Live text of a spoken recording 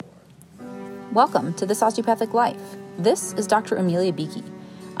Welcome to This Osteopathic Life. This is Dr. Amelia Beakey.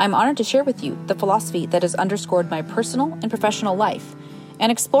 I'm honored to share with you the philosophy that has underscored my personal and professional life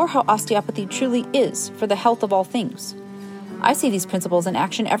and explore how osteopathy truly is for the health of all things. I see these principles in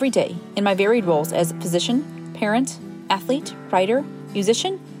action every day in my varied roles as physician, parent, athlete, writer,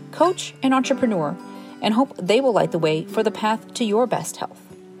 musician, coach, and entrepreneur, and hope they will light the way for the path to your best health.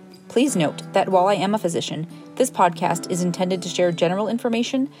 Please note that while I am a physician, this podcast is intended to share general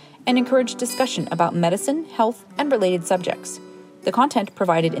information and encourage discussion about medicine, health, and related subjects. The content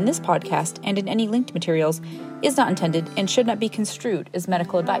provided in this podcast and in any linked materials is not intended and should not be construed as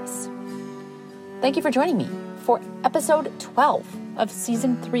medical advice. Thank you for joining me for episode 12 of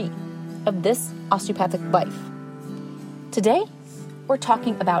season 3 of This Osteopathic Life. Today, we're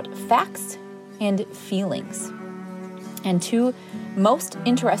talking about facts and feelings, and two most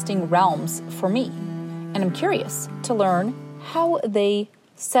interesting realms for me. And I'm curious to learn how they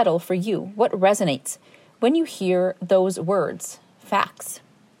settle for you. What resonates when you hear those words, facts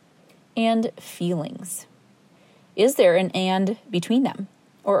and feelings? Is there an and between them?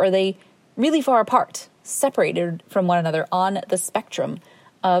 Or are they really far apart, separated from one another on the spectrum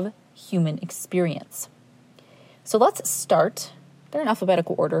of human experience? So let's start. They're in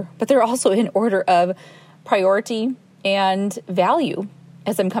alphabetical order, but they're also in order of priority and value,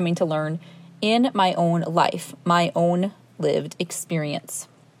 as I'm coming to learn in my own life, my own lived experience.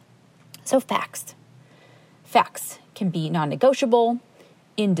 So facts. Facts can be non-negotiable,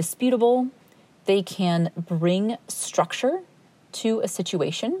 indisputable. They can bring structure to a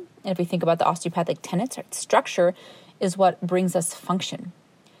situation. And if we think about the osteopathic tenets, right, structure is what brings us function.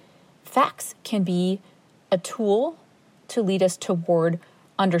 Facts can be a tool to lead us toward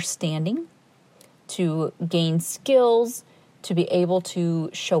understanding, to gain skills, to be able to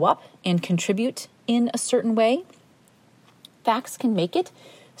show up and contribute in a certain way. Facts can make it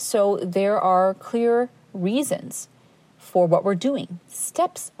so there are clear reasons for what we're doing,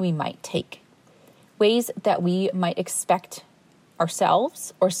 steps we might take, ways that we might expect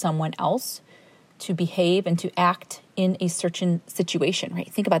ourselves or someone else to behave and to act in a certain situation,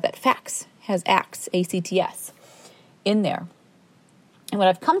 right? Think about that. Facts has acts, A-C-T-S, in there. And what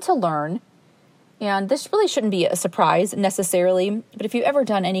I've come to learn, and this really shouldn't be a surprise necessarily, but if you've ever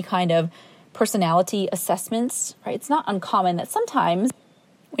done any kind of personality assessments, right, it's not uncommon that sometimes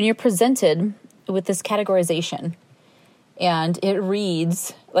when you're presented with this categorization and it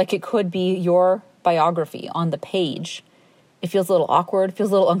reads like it could be your biography on the page, it feels a little awkward, feels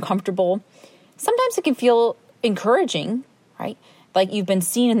a little uncomfortable. Sometimes it can feel encouraging, right? Like you've been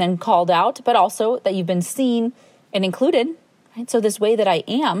seen and then called out, but also that you've been seen and included, right? So this way that I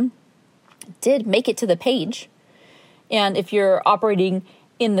am did make it to the page. And if you're operating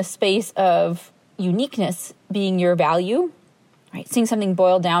in the space of uniqueness being your value, right, seeing something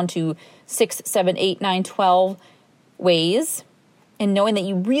boiled down to 6, 7, 8, 9, 12 ways, and knowing that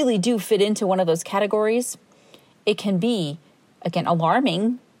you really do fit into one of those categories, it can be, again,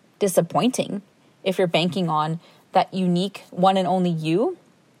 alarming, disappointing if you're banking on that unique one and only you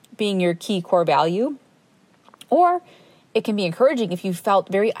being your key core value. Or it can be encouraging if you felt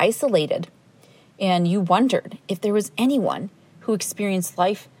very isolated and you wondered if there was anyone who experienced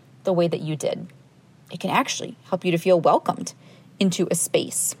life the way that you did. It can actually help you to feel welcomed into a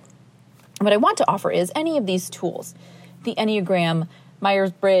space. What I want to offer is any of these tools, the Enneagram,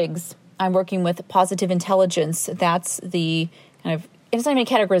 Myers-Briggs. I'm working with positive intelligence. That's the kind of, it's not even a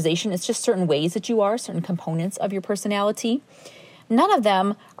categorization, it's just certain ways that you are, certain components of your personality. None of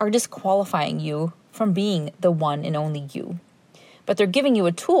them are disqualifying you from being the one and only you. But they're giving you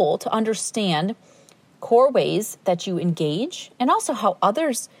a tool to understand core ways that you engage and also how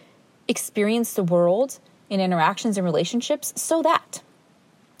others experience the world in interactions and relationships so that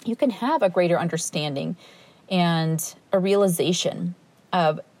you can have a greater understanding and a realization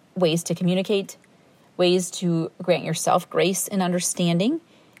of ways to communicate, ways to grant yourself grace and understanding,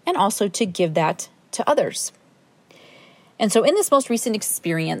 and also to give that to others. And so in this most recent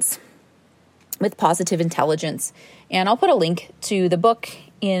experience with positive intelligence, and I'll put a link to the book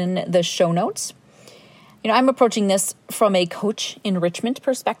in the show notes. I'm approaching this from a coach enrichment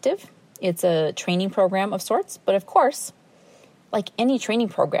perspective. It's a training program of sorts, but of course, like any training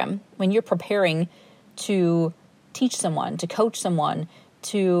program, when you're preparing to teach someone, to coach someone,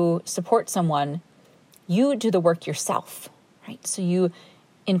 to support someone, you do the work yourself, right? So you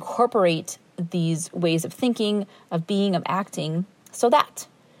incorporate these ways of thinking, of being, of acting, so that,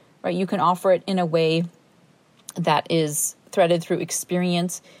 right, you can offer it in a way that is threaded through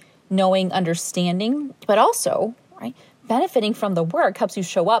experience, knowing, understanding, but also, right, benefiting from the work helps you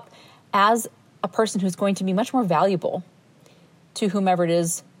show up as a person who's going to be much more valuable to whomever it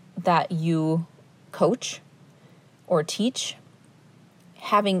is that you coach or teach,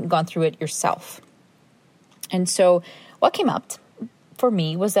 having gone through it yourself. And so what came up for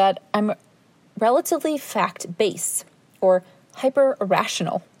me was that I'm relatively fact-based, or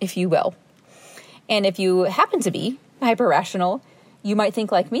hyper-rational, if you will. And if you happen to be hyper-rational, you might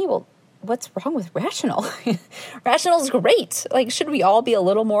think like me, well, what's wrong with rational? Rational is great. Like, should we all be a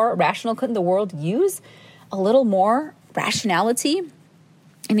little more rational? Couldn't the world use a little more rationality?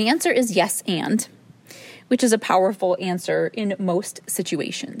 And the answer is yes, and, which is a powerful answer in most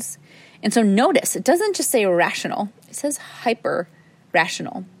situations. And so notice, it doesn't just say rational, it says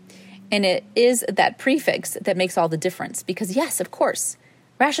hyper-rational. And it is that prefix that makes all the difference. Because yes, of course,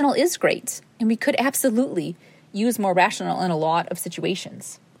 rational is great. And we could absolutely use more rational in a lot of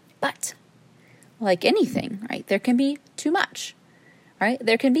situations. But like anything, right, there can be too much, right?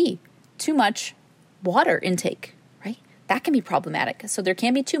 There can be too much water intake, right? That can be problematic. So there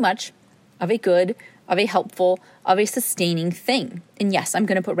can be too much of a good, of a helpful, of a sustaining thing. And yes, I'm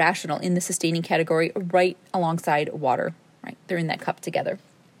going to put rational in the sustaining category right alongside water, right? They're in that cup together.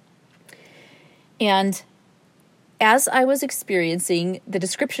 And as I was experiencing the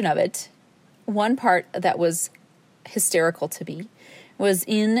description of it, one part that was hysterical to me was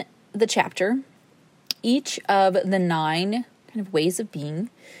in the chapter. Each of the 9 kind of ways of being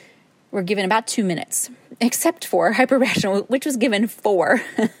were given about 2 minutes, except for hyper-rational, which was given 4.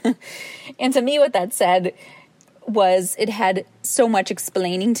 And to me, what that said was it had so much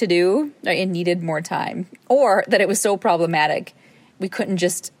explaining to do, right? It needed more time, or that it was so problematic we couldn't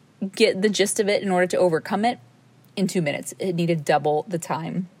just get the gist of it in order to overcome it in 2 minutes. It needed double the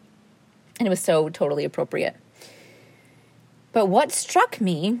time. And it was so totally appropriate. But what struck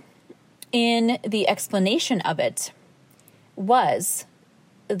me in the explanation of it was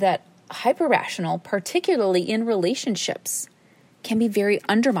that hyper-rational, particularly in relationships, can be very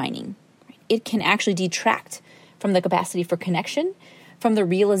undermining. It can actually detract from the capacity for connection, from the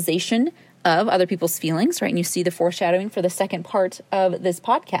realization of other people's feelings, right? And you see the foreshadowing for the second part of this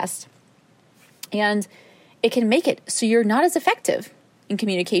podcast. And it can make it so you're not as effective in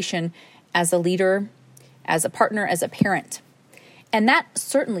communication as a leader, as a partner, as a parent. And that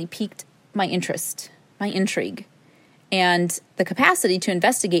certainly piqued my interest, my intrigue, and the capacity to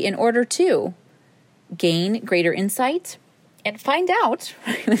investigate in order to gain greater insight and find out,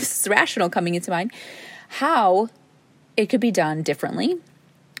 this is rational coming into mind, how it could be done differently,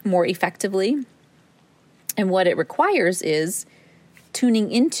 more effectively. And what it requires is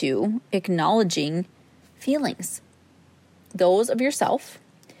tuning into, acknowledging feelings, those of yourself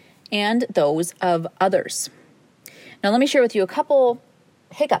and those of others. Now, let me share with you a couple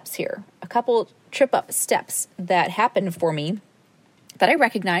hiccups here, a couple trip-up steps that happened for me that I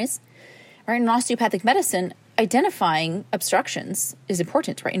recognize. Right, in osteopathic medicine, identifying obstructions is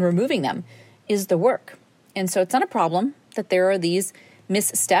important, right? And removing them is the work. And so it's not a problem that there are these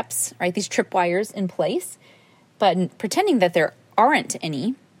missteps, right? These tripwires in place, but pretending that there aren't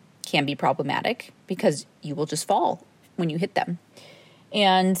any can be problematic because you will just fall when you hit them.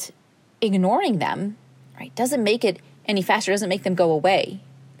 And ignoring them, right, doesn't make it any faster, doesn't make them go away.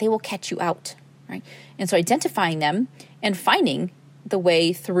 They will catch you out, right? And so identifying them and finding the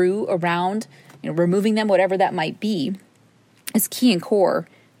way through, around, removing them, whatever that might be, is key and core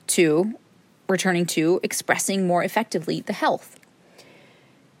to returning to expressing more effectively the health.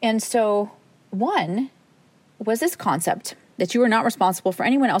 And so one was this concept that you are not responsible for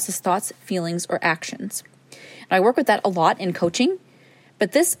anyone else's thoughts, feelings, or actions. And I work with that a lot in coaching,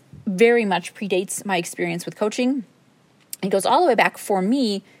 but this very much predates my experience with coaching. It goes all the way back for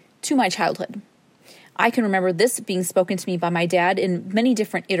me to my childhood. I can remember this being spoken to me by my dad in many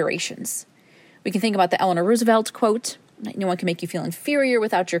different iterations. We can think about the Eleanor Roosevelt quote, no one can make you feel inferior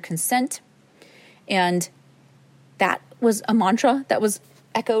without your consent. And that was a mantra that was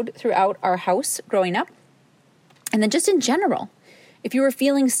echoed throughout our house growing up. And then just in general, if you were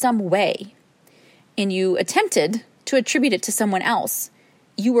feeling some way and you attempted to attribute it to someone else,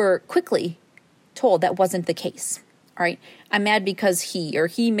 you were quickly told that wasn't the case. All right, I'm mad because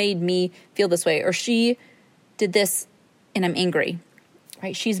he made me feel this way, or she did this and I'm angry,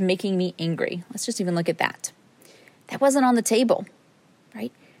 right? She's making me angry. Let's just even look at that. That wasn't on the table,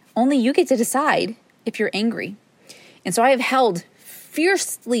 right? Only you get to decide if you're angry. And so I have held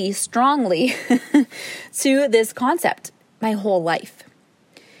fiercely, strongly to this concept my whole life.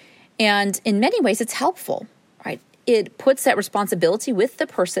 And in many ways, it's helpful, right? It puts that responsibility with the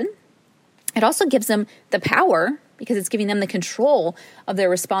person. It also gives them the power because it's giving them the control of their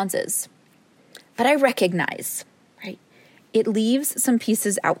responses. But I recognize, right, it leaves some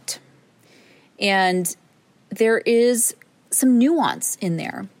pieces out. And there is some nuance in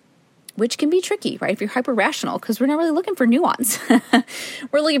there. which can be tricky, right? If you're hyper rational, because we're not really looking for nuance.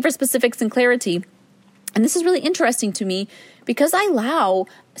 We're looking for specifics and clarity. And this is really interesting to me because I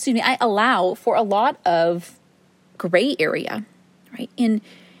allow for a lot of gray area, right? And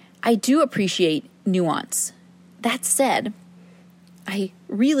I do appreciate nuance. That said, I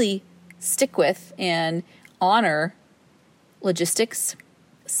really stick with and honor logistics,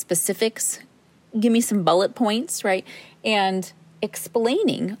 specifics, give me some bullet points, right? And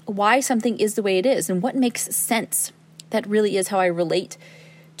explaining why something is the way it is and what makes sense. That really is how I relate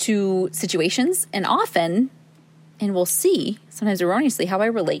to situations, and often, and we'll see, sometimes erroneously, how I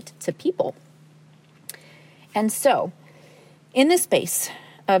relate to people. And so, in this space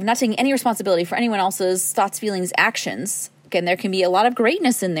of not taking any responsibility for anyone else's thoughts, feelings, actions, again, there can be a lot of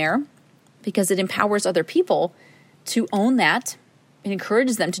greatness in there because it empowers other people to own that. It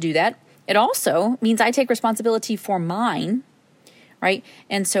encourages them to do that. It also means I take responsibility for mine, right?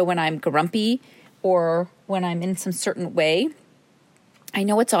 And so when I'm grumpy or when I'm in some certain way, I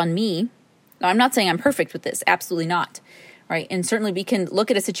know it's on me. Now, I'm not saying I'm perfect with this. Absolutely not. Right. And certainly we can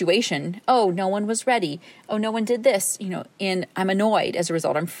look at a situation. Oh, no one was ready. Oh, no one did this, and I'm annoyed as a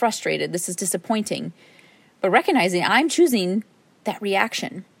result. I'm frustrated. This is disappointing. But recognizing I'm choosing that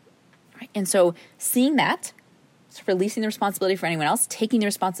reaction. Right. And so seeing that, so releasing the responsibility for anyone else, taking the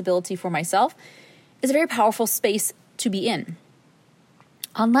responsibility for myself is a very powerful space to be in.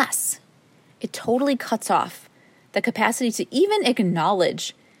 Unless it totally cuts off the capacity to even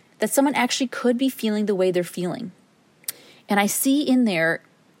acknowledge that someone actually could be feeling the way they're feeling. And I see in there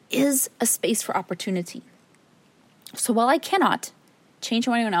is a space for opportunity. So while I cannot change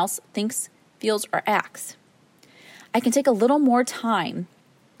how anyone else thinks, feels, or acts, I can take a little more time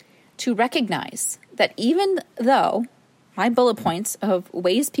to recognize that even though my bullet points of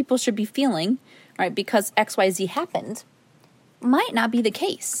ways people should be feeling, right, because XYZ happened, might not be the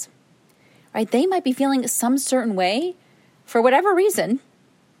case. Right? They might be feeling some certain way for whatever reason,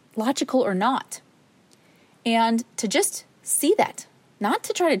 logical or not. And to just see that, not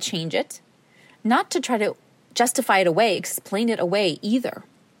to try to change it, not to try to justify it away, explain it away either.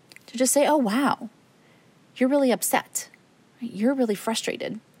 To just say, oh, wow, you're really upset. You're really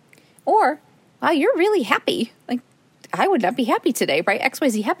frustrated. Or, wow, you're really happy. Like, I would not be happy today, right?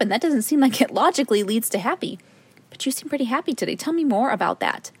 XYZ happened. That doesn't seem like it logically leads to happy. But you seem pretty happy today. Tell me more about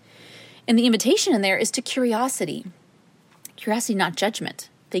that. And the invitation in there is to curiosity. Curiosity, not judgment.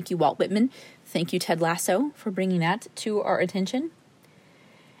 Thank you, Walt Whitman. Thank you, Ted Lasso, for bringing that to our attention.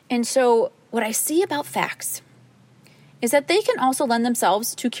 And so what I see about facts is that they can also lend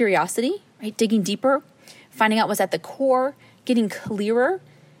themselves to curiosity, right? Digging deeper, finding out what's at the core, getting clearer.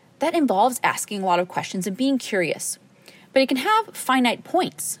 That involves asking a lot of questions and being curious. But it can have finite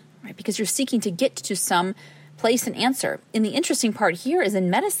points, right? Because you're seeking to get to some place and answer. And the interesting part here is in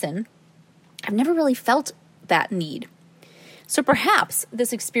medicine, I've never really felt that need. So perhaps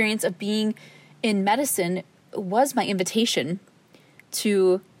this experience of being in medicine was my invitation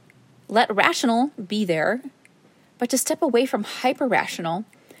to let rational be there, but to step away from hyper-rational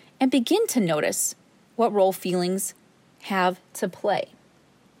and begin to notice what role feelings have to play.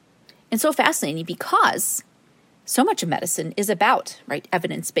 And so fascinating because so much of medicine is about, right,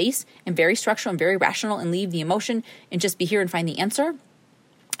 evidence-based and very structural and very rational and leave the emotion and just be here and find the answer.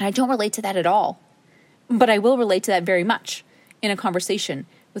 And I don't relate to that at all. But I will relate to that very much in a conversation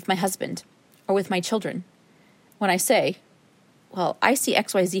with my husband or with my children. When I say, well, I see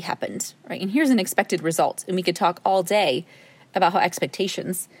XYZ happened, right? And here's an expected result. And we could talk all day about how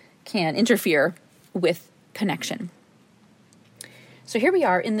expectations can interfere with connection. So here we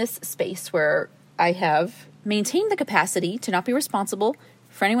are in this space where I have maintained the capacity to not be responsible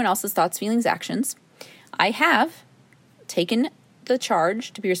for anyone else's thoughts, feelings, actions. I have taken the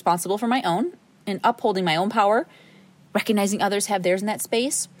charge to be responsible for my own and upholding my own power, recognizing others have theirs in that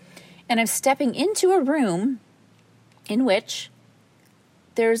space. And I'm stepping into a room in which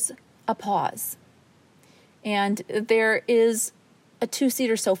there's a pause and there is a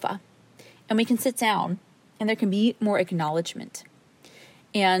 2-seater sofa and we can sit down and there can be more acknowledgement.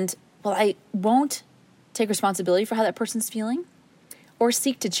 And while I won't take responsibility for how that person's feeling or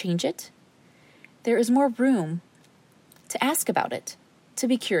seek to change it, there is more room to ask about it, to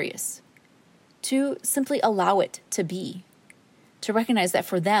be curious, to simply allow it to be, to recognize that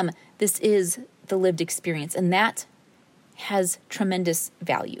for them, this is the lived experience, and that has tremendous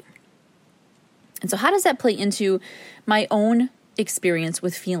value. And so how does that play into my own experience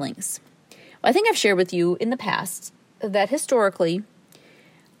with feelings? Well, I think I've shared with you in the past that historically,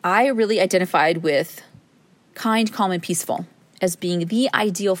 I really identified with kind, calm, and peaceful as being the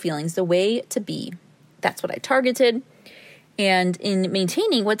ideal feelings, the way to be. That's what I targeted. and in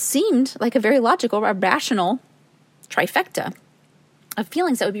maintaining what seemed like a very logical, a rational trifecta of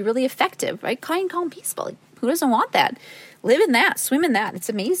feelings that would be really effective, right? Kind, calm, peaceful. Like, who doesn't want that? Live in that, swim in that. It's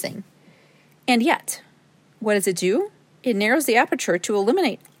amazing. And yet, what does it do? It narrows the aperture to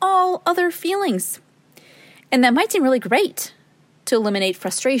eliminate all other feelings. And that might seem really great to eliminate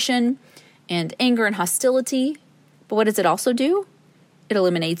frustration and anger and hostility. But what does it also do? It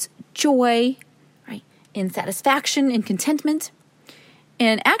eliminates joy, right? And satisfaction and contentment.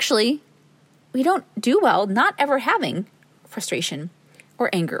 And actually, we don't do well not ever having frustration or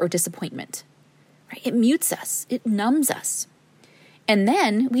anger or disappointment, right? It mutes us. It numbs us. And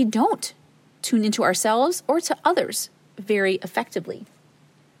then we don't tune into ourselves or to others very effectively.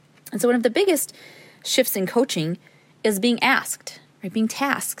 And so one of the biggest shifts in coaching is being asked, right? Being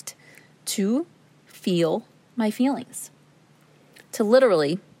tasked to feel my feelings, to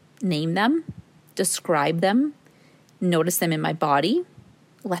literally name them, describe them, notice them in my body,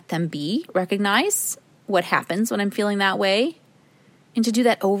 let them be, recognize what happens when I'm feeling that way, and to do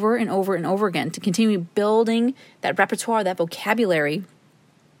that over and over and over again, to continue building that repertoire, that vocabulary,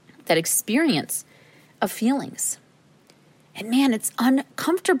 that experience of feelings. And man, it's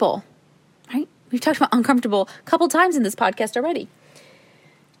uncomfortable, right? We've talked about uncomfortable a couple times in this podcast already.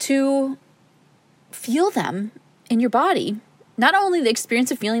 To feel them in your body, not only the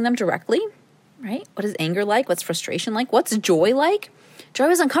experience of feeling them directly, right? What is anger like? What's frustration like? What's joy like? Joy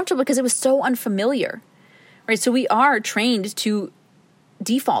was uncomfortable because it was so unfamiliar, right? So we are trained to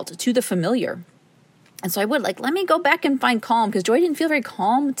default to the familiar. And so I would let me go back and find calm, because joy didn't feel very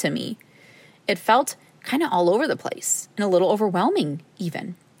calm to me. It felt kind of all over the place and a little overwhelming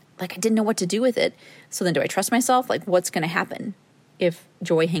even. Like I didn't know what to do with it. So then do I trust myself? Like what's going to happen if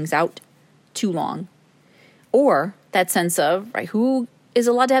joy hangs out too long? Or that sense of, right, who is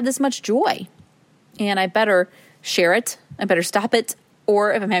allowed to have this much joy? And I better share it. I better stop it.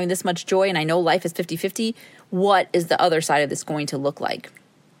 Or if I'm having this much joy and I know life is 50-50, what is the other side of this going to look like?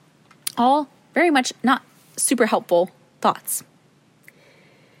 All very much not super helpful thoughts.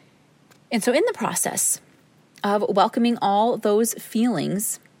 And so in the process of welcoming all those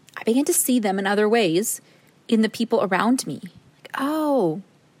feelings, I began to see them in other ways in the people around me. Like, oh,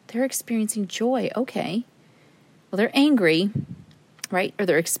 they're experiencing joy. Okay. Well, they're angry, right? Or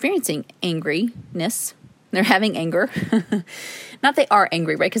they're experiencing angriness. They're having anger. Not they are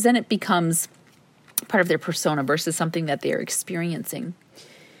angry, right? Because then it becomes part of their persona versus something that they're experiencing.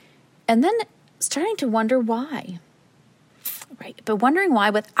 And then starting to wonder why, right? But wondering why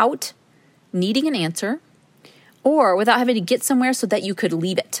without needing an answer or without having to get somewhere so that you could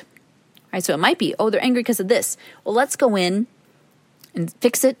leave it, right? So it might be, oh, they're angry because of this. Well, let's go in and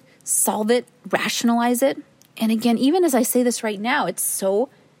fix it, solve it, rationalize it. And again, even as I say this right now, it's so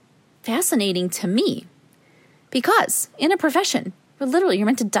fascinating to me because in a profession where literally you're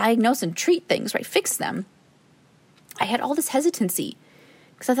meant to diagnose and treat things, right? Fix them. I had all this hesitancy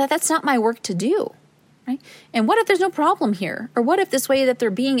because I thought that's not my work to do, right? And what if there's no problem here? Or what if this way that they're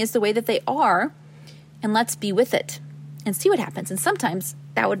being is the way that they are? And let's be with it and see what happens. And sometimes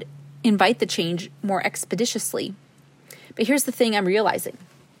that would invite the change more expeditiously. But here's the thing I'm realizing.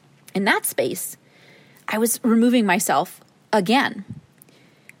 In that space, I was removing myself again,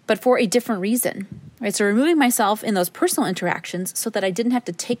 but for a different reason, right? So removing myself in those personal interactions so that I didn't have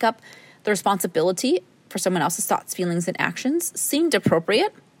to take up the responsibility for someone else's thoughts, feelings, and actions seemed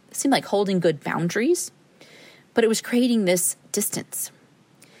appropriate. It seemed like holding good boundaries, but it was creating this distance.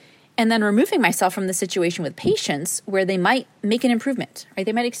 And then removing myself from the situation with patients where they might make an improvement, right?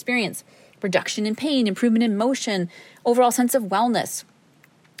 They might experience reduction in pain, improvement in motion, overall sense of wellness.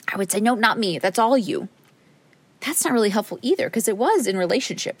 I would say, no, not me. That's all you. That's not really helpful either, because it was in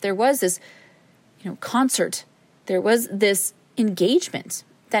relationship. There was this, concert. There was this engagement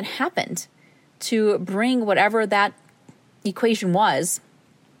that happened to bring whatever that equation was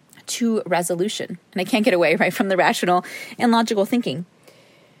to resolution. And I can't get away, right, from the rational and logical thinking.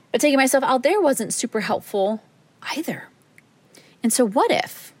 But taking myself out there wasn't super helpful either. And so what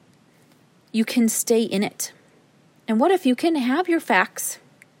if you can stay in it? And what if you can have your facts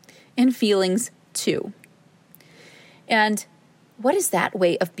and feelings too? And what is that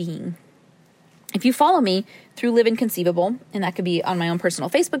way of being? If you follow me through Live Inconceivable, and that could be on my own personal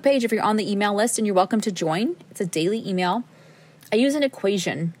Facebook page, if you're on the email list, and you're welcome to join, it's a daily email. I use an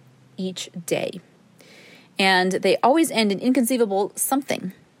equation each day. And they always end in inconceivable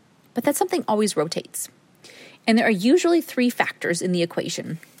something. But that something always rotates. And there are usually 3 factors in the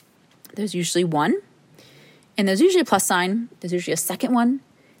equation. There's usually 1, and there's usually a plus sign. There's usually a second one.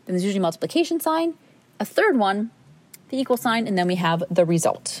 Then there's usually a multiplication sign, a third one, the equal sign, and then we have the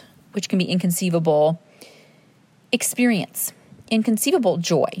result, which can be inconceivable experience. inconceivable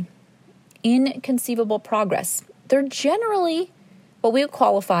joy, inconceivable progress. They're generally what we would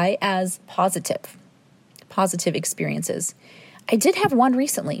qualify as positive experiences. I did have one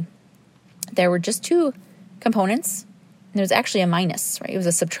recently. There were just two components, and there was actually a minus, right? It was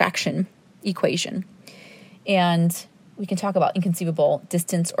a subtraction equation. And we can talk about inconceivable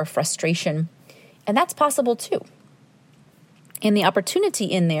distance or frustration, and that's possible too. And the opportunity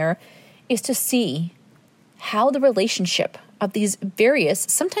in there is to see how the relationship of these various,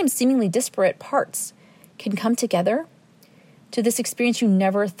 sometimes seemingly disparate parts can come together to this experience you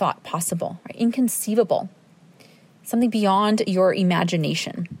never thought possible, right? Inconceivable. Something beyond your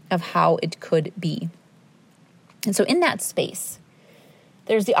imagination of how it could be. And so in that space,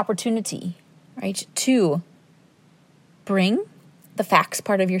 there's the opportunity, right, to bring the facts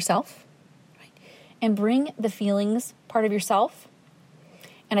part of yourself, right, and bring the feelings part of yourself.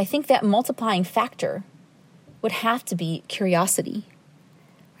 And I think that multiplying factor would have to be curiosity,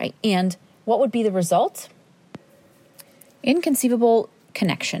 right? And what would be the result? Inconceivable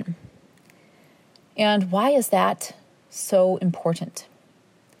connection. And why is that so important?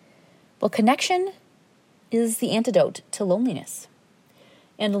 Well, connection is the antidote to loneliness.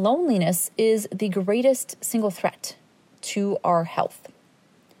 And loneliness is the greatest single threat to our health,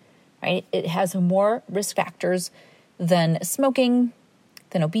 right? It has more risk factors than smoking,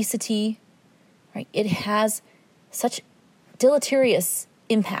 than obesity, right? It has such deleterious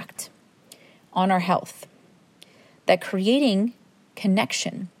impact on our health that creating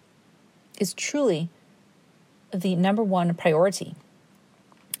connection is truly the number one priority.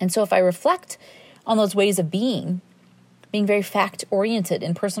 And so if I reflect on those ways of being very fact-oriented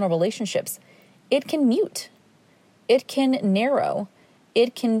in personal relationships, it can mute, it can narrow,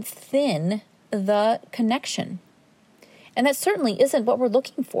 it can thin the connection. And that certainly isn't what we're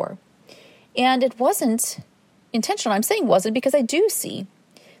looking for. And it wasn't intentional. I'm saying wasn't because I do see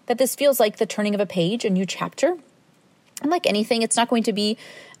that this feels like the turning of a page, a new chapter. And like anything, it's not going to be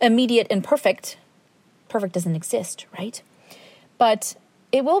immediate and perfect. Perfect doesn't exist, right? But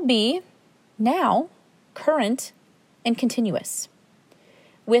it will be now current and continuous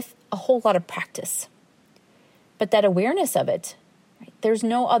with a whole lot of practice. But that awareness of it, right, there's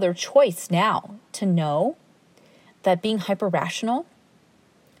no other choice now to know that being hyper-rational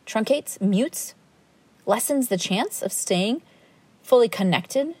truncates, mutes, lessens the chance of staying fully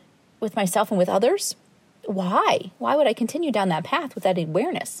connected with myself and with others. Why? Why would I continue down that path with that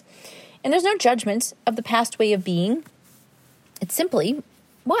awareness? And there's no judgment of the past way of being. It simply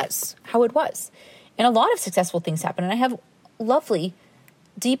was how it was. And a lot of successful things happen. And I have lovely,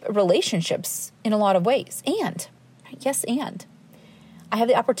 deep relationships in a lot of ways. And I have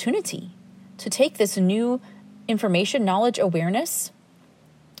the opportunity to take this new information, knowledge, awareness,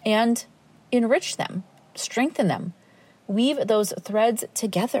 and enrich them, strengthen them, weave those threads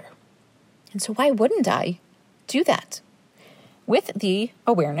together. And so why wouldn't I do that? With the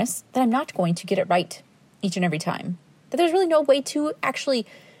awareness that I'm not going to get it right each and every time. That there's really no way to actually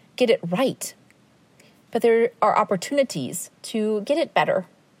get it right. But there are opportunities to get it better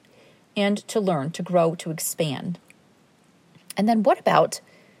and to learn, to grow, to expand. And then what about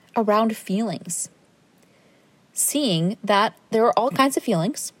around feelings? Seeing that there are all kinds of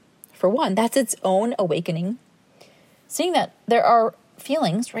feelings. For one, that's its own awakening. Seeing that there are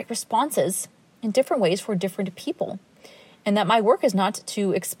feelings, right, responses in different ways for different people. And that my work is not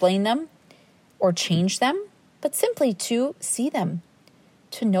to explain them or change them, but simply to see them,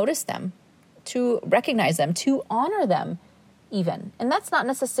 to notice them, to recognize them, to honor them even. And that's not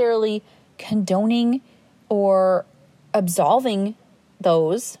necessarily condoning or absolving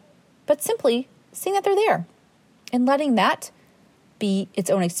those, but simply seeing that they're there and letting that be its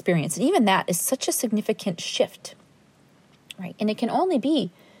own experience. And even that is such a significant shift, right? And it can only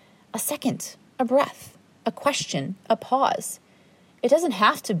be a second, a breath, a question, a pause. It doesn't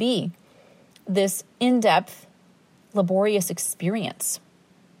have to be this in-depth, laborious experience.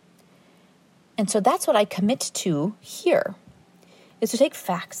 And so that's what I commit to here, is to take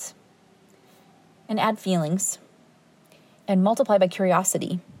facts and add feelings and multiply by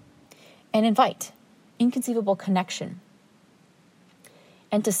curiosity and invite inconceivable connection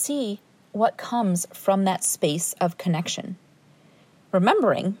and to see what comes from that space of connection.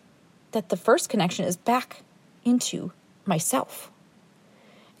 Remembering that the first connection is back into myself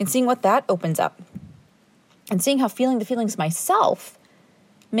and seeing what that opens up and seeing how feeling the feelings myself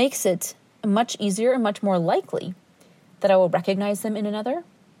makes it much easier and much more likely that I will recognize them in another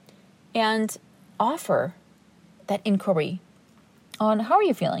and offer that inquiry on how are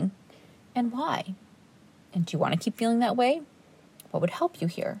you feeling and why? And do you want to keep feeling that way? What would help you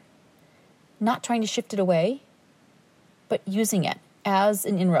here? Not trying to shift it away, but using it as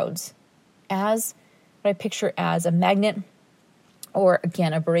an inroads, as what I picture as a magnet, or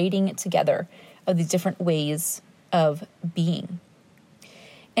again, a braiding together of these different ways of being.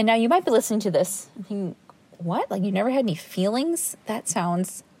 And now you might be listening to this and thinking, what? Like, you never had any feelings? That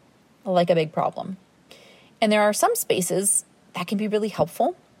sounds like a big problem. And there are some spaces that can be really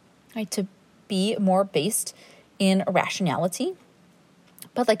helpful, right, to be more based in rationality.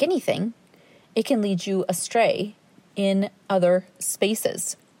 But like anything, it can lead you astray in other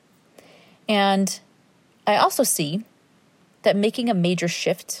spaces. And I also see that making a major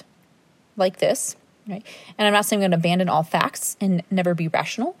shift like this, right? And I'm not saying I'm going to abandon all facts and never be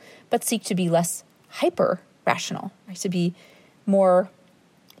rational, but seek to be less hyper-rational, right? To be more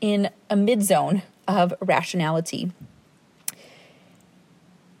in a mid-zone of rationality.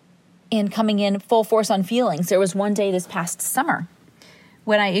 And coming in full force on feelings. There was one day this past summer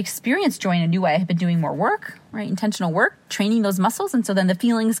when I experienced joy in a new way. I had been doing more work, right? Intentional work, training those muscles. And so then the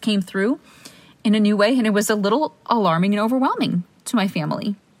feelings came through in a new way. And it was a little alarming and overwhelming to my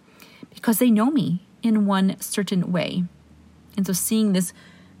family because they know me in one certain way. And so seeing this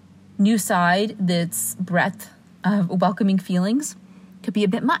new side, this breadth of welcoming feelings could be a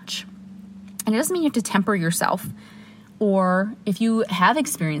bit much. And it doesn't mean you have to temper yourself, or if you have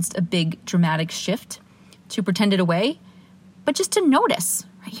experienced a big dramatic shift, to pretend it away, but just to notice.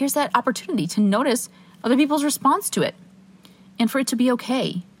 Right? Here's that opportunity to notice other people's response to it, and for it to be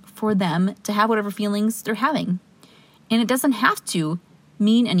okay for them to have whatever feelings they're having. And it doesn't have to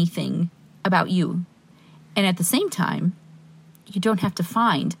mean anything about you. And at the same time, you don't have to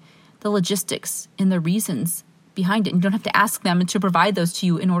find the logistics and the reasons behind it. And you don't have to ask them to provide those to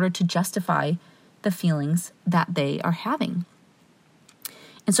you in order to justify the feelings that they are having.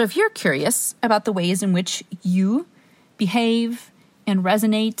 And so if you're curious about the ways in which you behave and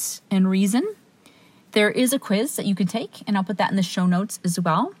resonate and reason, there is a quiz that you can take, and I'll put that in the show notes as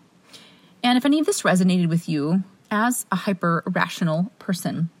well. And if any of this resonated with you as a hyper-rational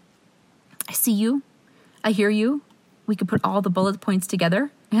person, I see you, I hear you. We could put all the bullet points together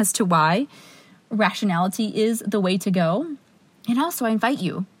as to why rationality is the way to go. And also I invite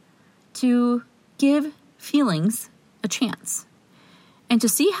you to give feelings a chance and to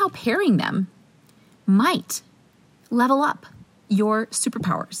see how pairing them might level up your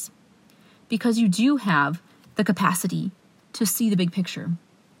superpowers, because you do have the capacity to see the big picture,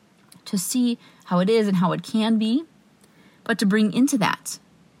 to see how it is and how it can be, but to bring into that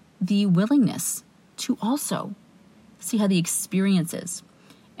the willingness to also see how the experience is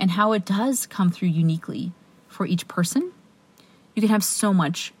and how it does come through uniquely for each person. You can have so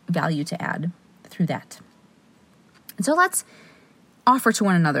much value to add through that. And so let's offer to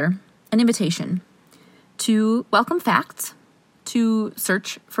one another an invitation to welcome facts, to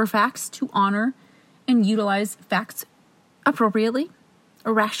search for facts, to honor and utilize facts appropriately,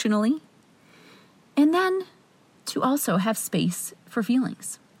 rationally, and then to also have space for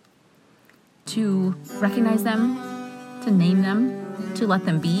feelings, to recognize them, to name them, to let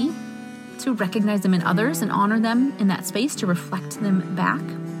them be, to recognize them in others and honor them in that space, to reflect them back,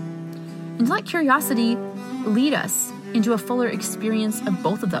 and to let curiosity lead us into a fuller experience of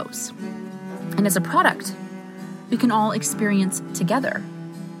both of those. And as a product, we can all experience together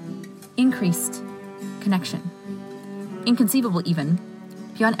increased connection, inconceivable even,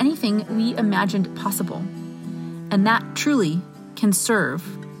 beyond anything we imagined possible. And that truly can serve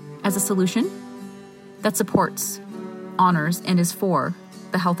as a solution that supports, honors, and is for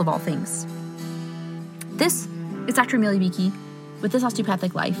the health of all things. This is Dr. Amelia Beakey with This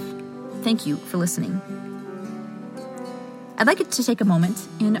Osteopathic Life. Thank you for listening. I'd like to take a moment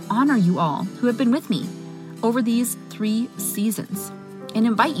and honor you all who have been with me over these 3 seasons and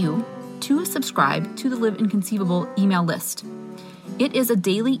invite you to subscribe to the Live Inconceivable email list. It is a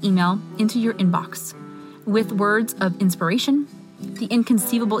daily email into your inbox with words of inspiration, the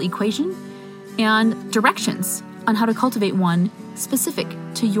inconceivable equation, and directions on how to cultivate one specific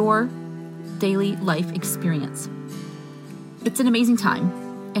to your daily life experience. It's an amazing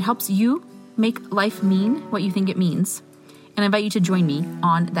time. It helps you make life mean what you think it means. And I invite you to join me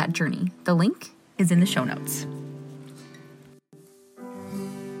on that journey. The link is in the show notes.